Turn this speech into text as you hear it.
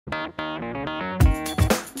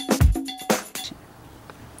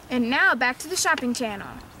And now back to the shopping channel.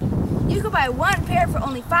 You could buy one pair for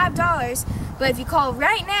only $5, but if you call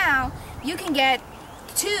right now, you can get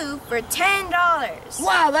 2 for $10.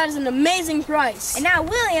 Wow, that is an amazing price. And now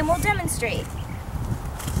William will demonstrate.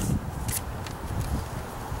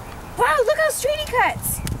 Wow, look how straight he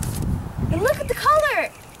cuts. And look at the color.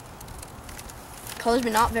 Colors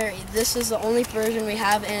may not vary. This is the only version we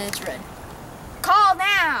have, and it's red. Call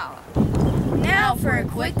now. Now for a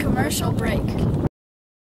quick commercial break.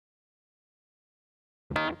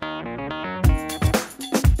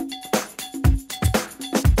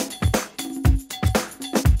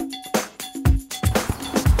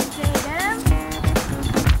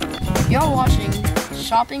 You're watching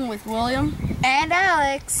Shopping with William and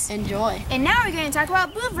Alex. Enjoy. And now we're going to talk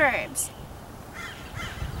about boot verbs.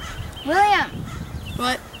 William.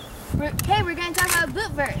 What? Hey, we're going to talk about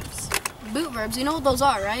boot verbs. Boot verbs, you know what those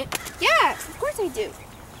are, right? Yeah, of course I do.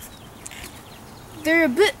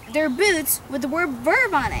 They're boots with the word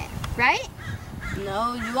verb on it, right?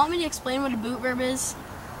 No, you want me to explain what a boot verb is?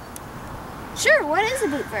 Sure, what is a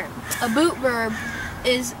boot verb? A boot verb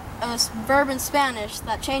is a verb in Spanish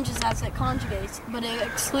that changes as it conjugates, but it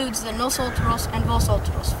excludes the nosotros and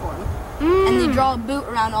vosotros form. And they draw a boot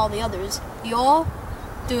around all the others. Yo,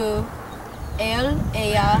 tú, él,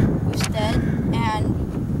 ella, usted,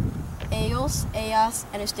 and ellos, ellas,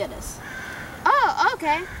 and ustedes. Oh,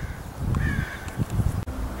 okay.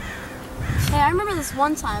 Hey, I remember this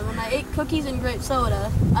one time when I ate cookies and grape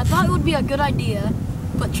soda. I thought it would be a good idea,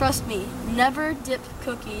 but trust me, never dip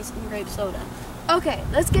cookies in grape soda. Okay,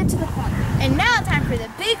 let's get to the point. And now time for the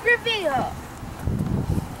big reveal.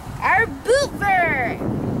 Our boot verb.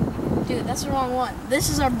 Dude, that's the wrong one. This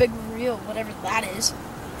is our big reveal, whatever that is.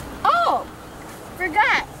 Oh,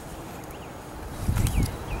 forgot.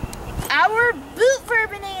 Our boot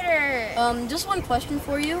verbinator. Just one question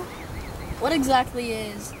for you. What exactly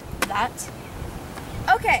is that?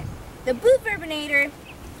 Okay, the boot verbinator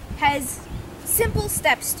has simple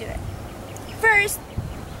steps to it. First,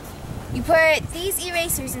 you put these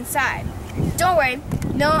erasers inside. Don't worry,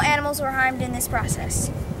 no animals were harmed in this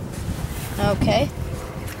process. Okay.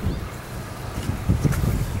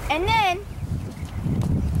 And then,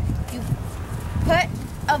 you put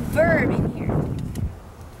a verb in here.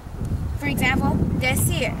 For example,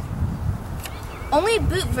 decir. Only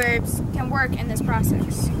boot verbs can work in this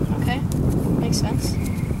process. Okay, makes sense.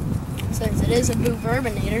 Since it is a boot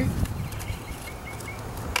verbinator.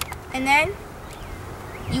 And then,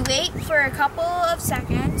 you wait for a couple of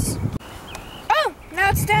seconds. Oh, now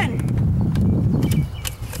it's done.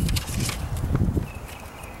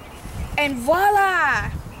 And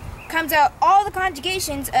voila! Comes out all the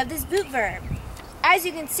conjugations of this boot verb. As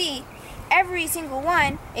you can see, every single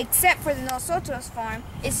one, except for the nosotros form,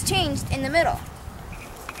 is changed in the middle.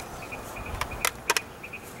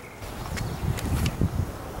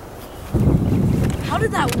 How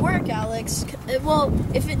did that work, Alex? Well,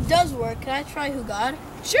 if it does work, can I try Hugad?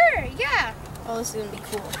 Sure, yeah. Oh, this is gonna be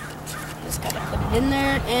cool. Just gotta put it in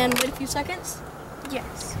there and wait a few seconds.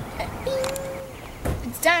 Yes. Okay.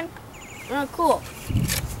 It's done. Oh, cool.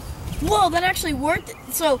 Whoa, that actually worked.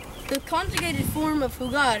 So the conjugated form of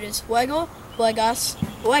Hugad is juego, juegas,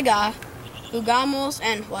 juega, jugamos,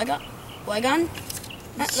 and juegan.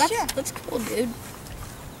 That's cool, dude.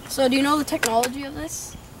 So do you know the technology of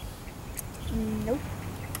this? Nope.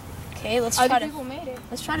 Okay, let's Other people made it.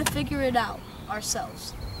 Let's try to figure it out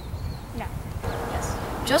ourselves. No. Yes.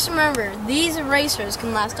 Just remember, these erasers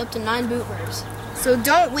can last up to 9 boot verbs. So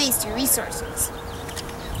don't waste your resources.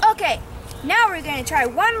 Okay, now we're going to try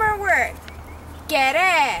one more word. Get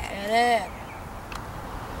it. Get it.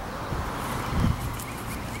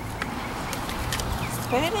 Just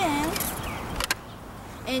put it in.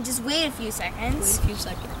 And just wait a few seconds. Wait a few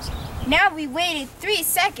seconds. Now we waited 3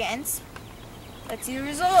 seconds. Let's see the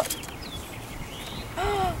result.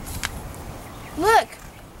 Look!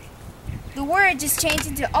 The word just changed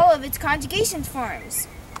into all of its conjugation forms.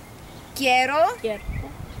 Quiero, Quiero,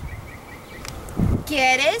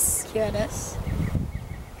 quieres, quieres,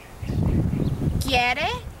 quiere,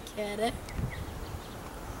 quiere,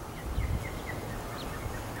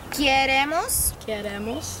 queremos,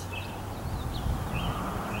 queremos,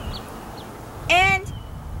 and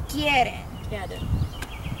quieren. quieren.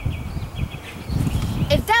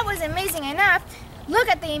 If that was amazing enough, look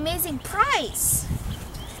at the amazing price.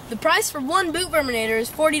 The price for one boot verbinator is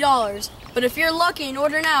 $40, but if you're lucky and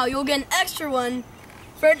order now, you'll get an extra one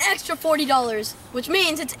for an extra $40, which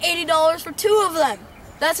means it's $80 for 2 of them.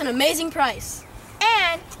 That's an amazing price.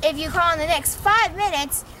 And if you call in the next 5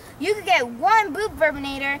 minutes, you could get one boot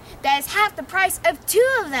verbinator that is half the price of 2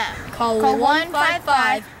 of them. Call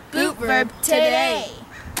 155 boot verb today.